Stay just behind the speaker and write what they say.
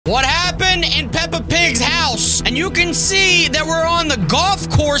what happened in Peppa Pig's house. And you can see that we're on the golf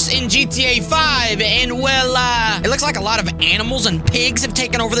course in GTA 5. And, well, it looks like a lot of animals and pigs have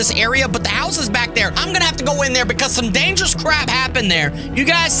taken over this area, but the house is back there. I'm gonna have to go in there because some dangerous crap happened there. You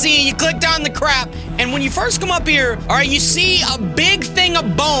guys see, you clicked on the crap, and when you first come up here, all right, you see a big thing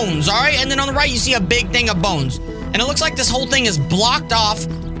of bones, all right? And then on the right, you see a big thing of bones. And it looks like this whole thing is blocked off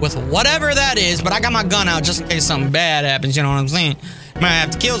with whatever that is, but I got my gun out just in case something bad happens, you know what I'm saying? Might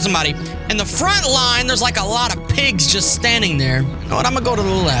have to kill somebody. In the front line, there's like a lot of pigs just standing there. You know what? I'm gonna go to the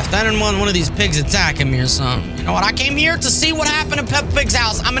left. I didn't want one of these pigs attacking me or something. You know what? I came here to see what happened in Peppa Pig's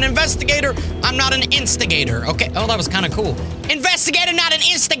house. I'm an investigator. I'm not an instigator. Okay. Oh, that was kind of cool. Investigator, not an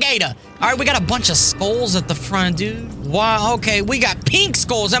instigator. All right, we got a bunch of skulls at the front, dude. Wow. Okay, we got pink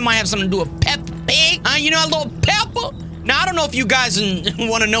skulls. That might have something to do with Peppa Pig. You know, a little Peppa. Now, I don't know if you guys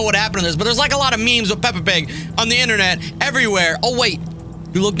want to know what happened to this, but there's like a lot of memes with Peppa Pig on the internet everywhere. Oh, wait.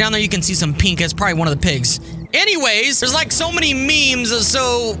 You look down there, you can see some pink. It's probably one of the pigs. Anyways, there's like so many memes,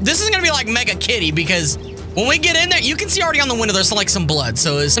 so this is going to be like Mega Kitty because when we get in there, you can see already on the window there's like some blood,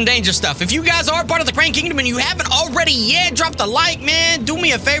 so it's some dangerous stuff. If you guys are part of the Crane Kingdom and you haven't already yet, drop the like, man. Do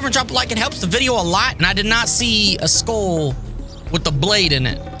me a favor and drop a like. It helps the video a lot. And I did not see a skull with the blade in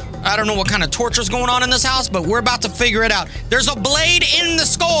it. I don't know what kind of torture's going on in this house, but we're about to figure it out. There's a blade in the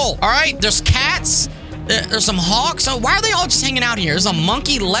skull, all right? There's cats. There's some hawks. So why are they all just hanging out here? There's a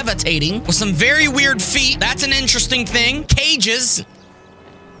monkey levitating with some very weird feet. That's an interesting thing. Cages.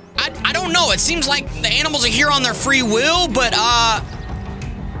 I don't know. It seems like the animals are here on their free will, but,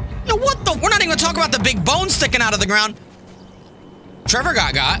 you know, what the? We're not even gonna talk about the big bone sticking out of the ground. Trevor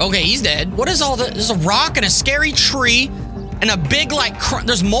got. Okay, he's dead. What is all this? There's a rock and a scary tree. And a big, like,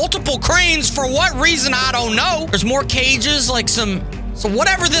 there's multiple cranes. For what reason, I don't know. There's more cages, like so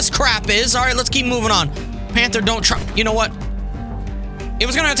whatever this crap is. All right, let's keep moving on. Panther, don't try. You know what? It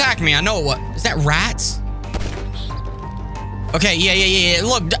was gonna attack me. I know what. Is that rats? Okay, yeah.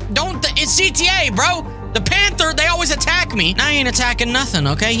 Look, it's GTA, bro. The Panther, they always attack me. I ain't attacking nothing,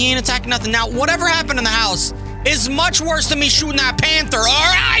 okay? He ain't attacking nothing. Now, whatever happened in the house is much worse than me shooting that Panther, all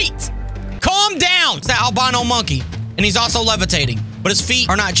right? Calm down. It's that albino monkey. And he's also levitating, but his feet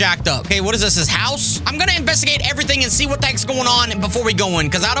are not jacked up. Okay, what is this, his house? I'm gonna investigate everything and see what the heck's going on before we go in,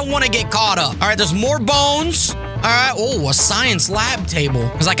 because I don't want to get caught up. All right, there's more bones. All right, oh, a science lab table.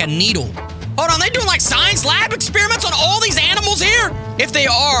 It's like a needle. Hold on, they doing like science lab experiments on all these animals here? If they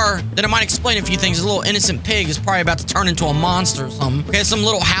are, then it might explain a few things. A little innocent pig is probably about to turn into a monster or something. Okay, some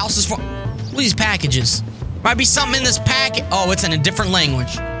little houses for what are these packages. Might be something in this packet. Oh, it's in a different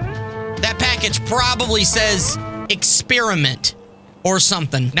language. That package probably says experiment or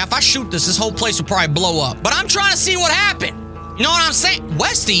something. Now, if I shoot this whole place will probably blow up. But I'm trying to see what happened. You know what I'm saying?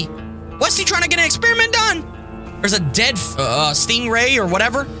 Westy trying to get an experiment done. There's a dead stingray or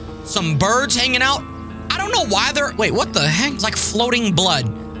whatever. Some birds hanging out. I don't know why they're... Wait, what the heck? It's like floating blood.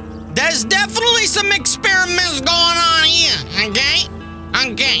 There's definitely some experiments going on here.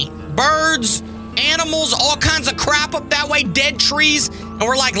 Okay? Birds, animals, all kinds of crap up that way. Dead trees. And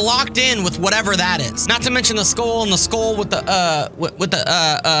we're like locked in with whatever that is. Not to mention the skull and the skull with the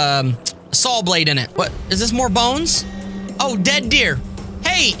saw blade in it. What? Is this more bones? Oh, dead deer.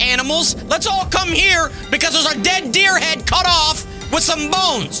 Hey, animals, let's all come here because there's a dead deer head cut off with some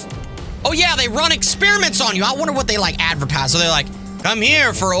bones. Oh yeah, they run experiments on you. I wonder what they like advertise. So they're like, come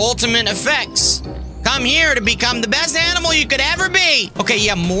here for ultimate effects. Come here to become the best animal you could ever be. Okay,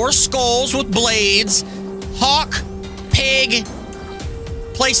 yeah, more skulls with blades. Hawk, pig,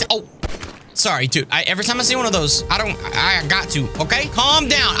 place. Oh, sorry, dude. Every time I see one of those, I got to, okay? Calm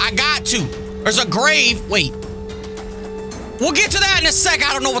down, I got to. There's a grave, wait. We'll get to that in a sec.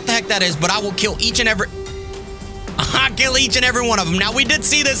 I don't know what the heck that is, but I will kill each and every... I'll kill each and every one of them. Now, we did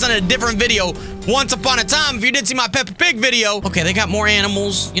see this in a different video once upon a time. If you did see my Peppa Pig video. Okay, they got more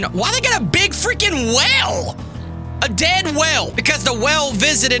animals. You know, why they got a big freaking well? A dead well. Because the well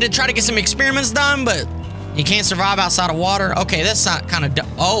visited and tried to get some experiments done, but you can't survive outside of water. Okay, that's not kind of...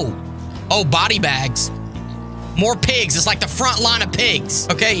 Oh, body bags. More pigs. It's like the front line of pigs.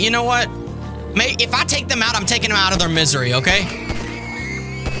 Okay, you know what? If I take them out, I'm taking them out of their misery, okay?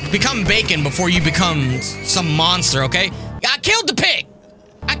 Become bacon before you become some monster, okay? I killed the pig.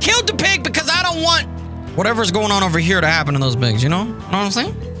 I killed the pig because I don't want whatever's going on over here to happen to those pigs, you know? Know what I'm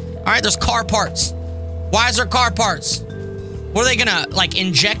saying? All right, there's car parts. Why is there car parts? What are they gonna, like,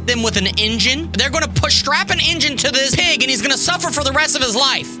 inject them with an engine? They're gonna strap an engine to this pig and he's gonna suffer for the rest of his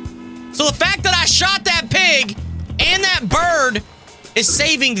life. So the fact that I shot that pig and that bird is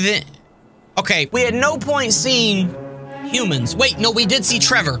saving the... Okay, we had no point seeing humans. Wait, no, we did see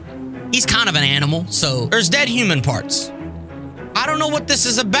Trevor. He's kind of an animal, so there's dead human parts. I don't know what this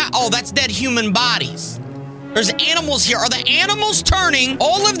is about. Oh, that's dead human bodies. There's animals here. Are the animals turning?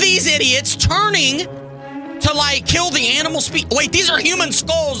 All of these idiots turning to like kill the animal Wait, these are human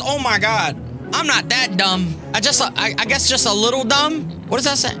skulls. Oh my God. I'm not that dumb. I guess just a little dumb. What does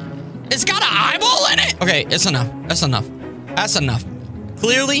that say? It's got an eyeball in it. Okay, it's enough. That's enough. That's enough.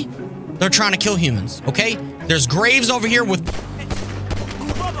 Clearly, they're trying to kill humans, okay? There's graves over here with...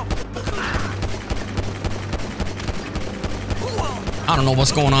 I don't know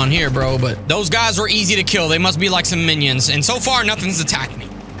what's going on here, bro, but those guys were easy to kill. They must be like some minions. And so far, nothing's attacked me.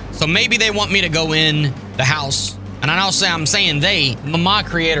 So maybe they want me to go in the house. And I'm saying they. The mod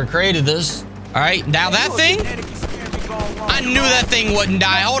creator created this. All right, now that thing... I knew that thing wouldn't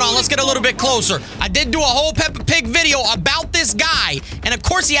die. Hold on, let's get a little bit closer. I did do a whole Peppa Pig video about this guy. And of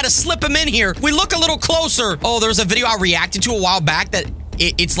course, he had to slip him in here. We look a little closer. Oh, there's a video I reacted to a while back that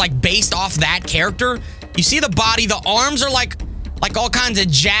it's like based off that character. You see the body, the arms are like all kinds of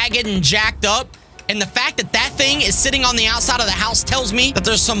jagged and jacked up. And the fact that that thing is sitting on the outside of the house tells me that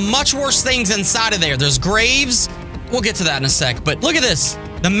there's some much worse things inside of there. There's graves. We'll get to that in a sec. But look at this.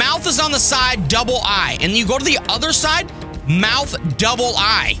 The mouth is on the side, double eye. And you go to the other side, mouth, double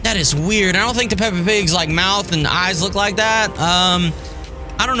eye. That is weird. I don't think the Peppa Pig's like mouth and eyes look like that.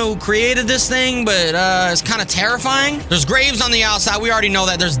 I don't know who created this thing, but it's kind of terrifying. There's graves on the outside. We already know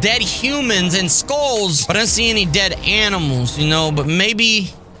that. There's dead humans and skulls, but I don't see any dead animals, you know, but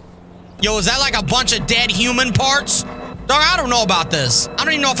maybe... Yo, is that like a bunch of dead human parts? Dog, I don't know about this. I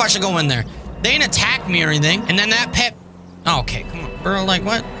don't even know if I should go in there. They ain't attacked me or anything. And then that pet... Oh, okay, come on, bro, like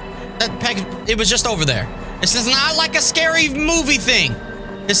what? That pet, it was just over there. This is not like a scary movie thing.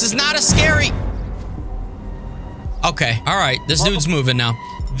 This is not a scary... Okay, all right, this dude's moving now.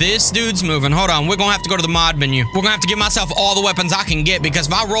 This dude's moving. Hold on, we're gonna have to go to the mod menu. We're gonna have to give myself all the weapons I can get because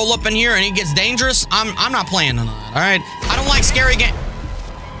if I roll up in here and it gets dangerous, I'm not playing on that, all right? I don't like scary games.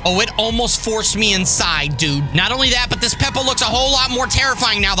 Oh, it almost forced me inside, dude. Not only that, but this Peppa looks a whole lot more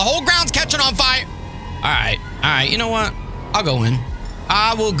terrifying now. The whole ground's catching on fire. All right, you know what? I'll go in.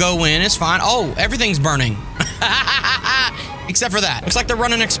 I will go in, it's fine. Oh, everything's burning. Except for that. Looks like they're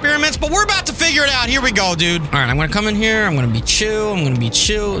running experiments, but we're about to figure it out. Here we go, dude. All right, I'm gonna come in here. I'm gonna be chill.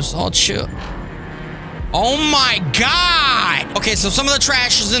 It's all chill. Oh my God. Okay, so some of the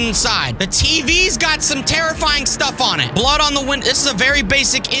trash is inside. The TV's got some terrifying stuff on it. Blood on the window. This is a very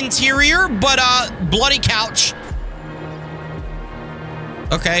basic interior, but bloody couch.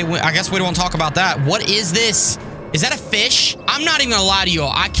 Okay, I guess we don't talk about that. What is this? Is that a fish? I'm not even gonna lie to you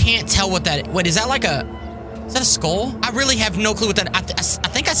all. I can't tell what that is. Wait, is that like a... Is that a skull? I really have no clue what that... I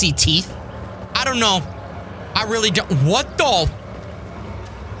think I see teeth. I don't know. I really don't... What the...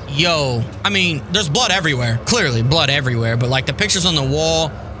 Yo. I mean, there's blood everywhere. Clearly, blood everywhere. But, like, the pictures on the wall,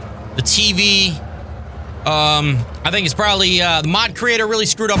 the TV... I think it's probably... the mod creator really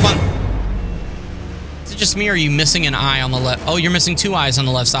screwed up on... Is it just me or are you missing an eye on the left? Oh, you're missing 2 eyes on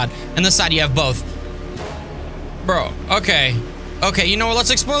the left side. And this side, you have both. Bro, okay. Okay, you know what? Let's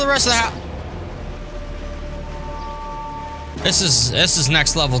explore the rest of the house. This is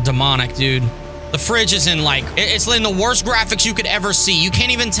next level demonic, dude. The fridge is in like, it's in the worst graphics you could ever see. You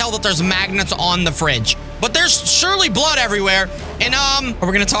can't even tell that there's magnets on the fridge. But there's surely blood everywhere. And are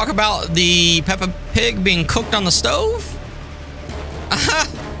we gonna talk about the Peppa Pig being cooked on the stove?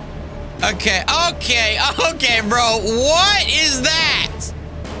 Okay, bro. What is that?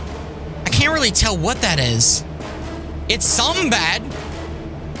 I can't really tell what that is. It's something bad.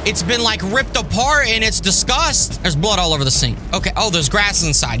 It's been like ripped apart and it's disgust. There's blood all over the sink. Okay. Oh, there's grass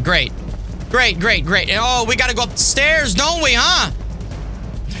inside. Great. Great. Oh, we gotta go up the stairs, don't we, huh?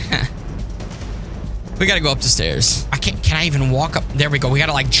 We gotta go up the stairs. Can I even walk up? There we go. We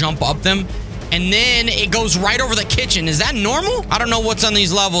gotta like jump up them. And then it goes right over the kitchen. Is that normal? I don't know what's on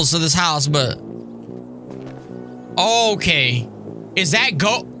these levels of this house, but... Okay. Is that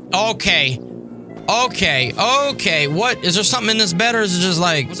Okay. What? Is there something in this bed or is it just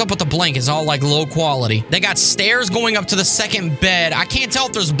like... What's up with the blanket? It's all like low quality. They got stairs going up to the second bed. I can't tell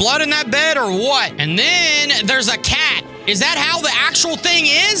if there's blood in that bed or what. And then there's a cat. Is that how the actual thing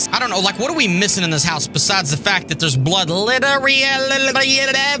is? I don't know. Like, what are we missing in this house besides the fact that there's blood literally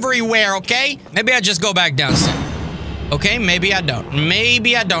everywhere, okay? Maybe I just go back downstairs. Okay, maybe I don't. I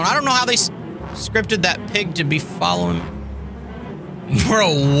don't know how they scripted that pig to be following me.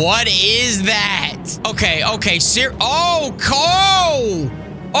 Bro, what is that? Okay,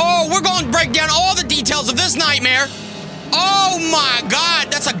 Oh, we're going to break down all the details of this nightmare. Oh my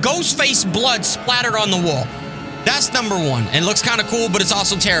God, that's a ghost face blood splattered on the wall. That's number one. It looks kind of cool, but it's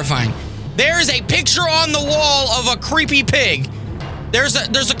also terrifying. There is a picture on the wall of a creepy pig. There's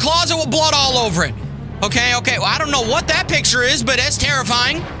a closet with blood all over it. Okay, well, I don't know what that picture is, but it's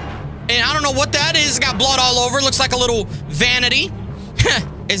terrifying. And I don't know what that is. It's got blood all over. It looks like a little vanity.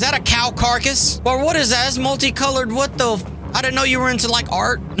 Is that a cow carcass? Or what is that? It's multicolored. What the? I didn't know you were into, like,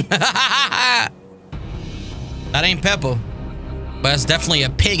 art. That ain't Peppa. But that's definitely a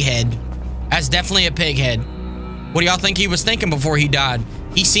pig head. That's definitely a pig head. What do y'all think he was thinking before he died?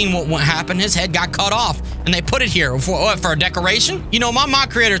 He seen what happened. His head got cut off, and they put it here for what? For a decoration? You know, my mod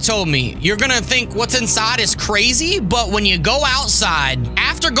creator told me you're gonna think what's inside is crazy, but when you go outside,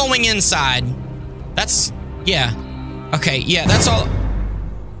 after going inside, that's okay, yeah, that's all.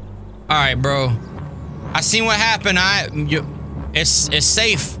 All right, bro. I seen what happened. It's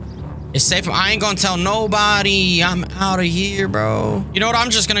safe. It's safe. I ain't gonna tell nobody. I'm out of here, bro. You know what? I'm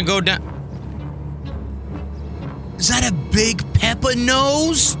just gonna go down. Is that a big Peppa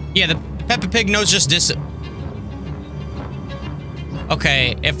nose? Yeah, the Peppa Pig nose just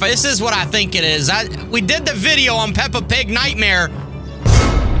Okay, if this is what I think it is, we did the video on Peppa Pig Nightmare.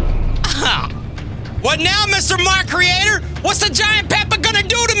 What now, Mr. Mod Creator? What's the giant Peppa gonna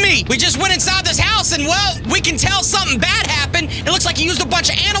do to me? We just went inside this house and, well, we can tell something bad happened. It looks like he used a bunch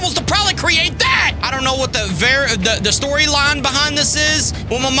of animals to probably create that. I don't know what the storyline behind this is,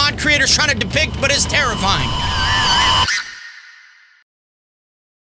 what my mod creator's trying to depict, but it's terrifying.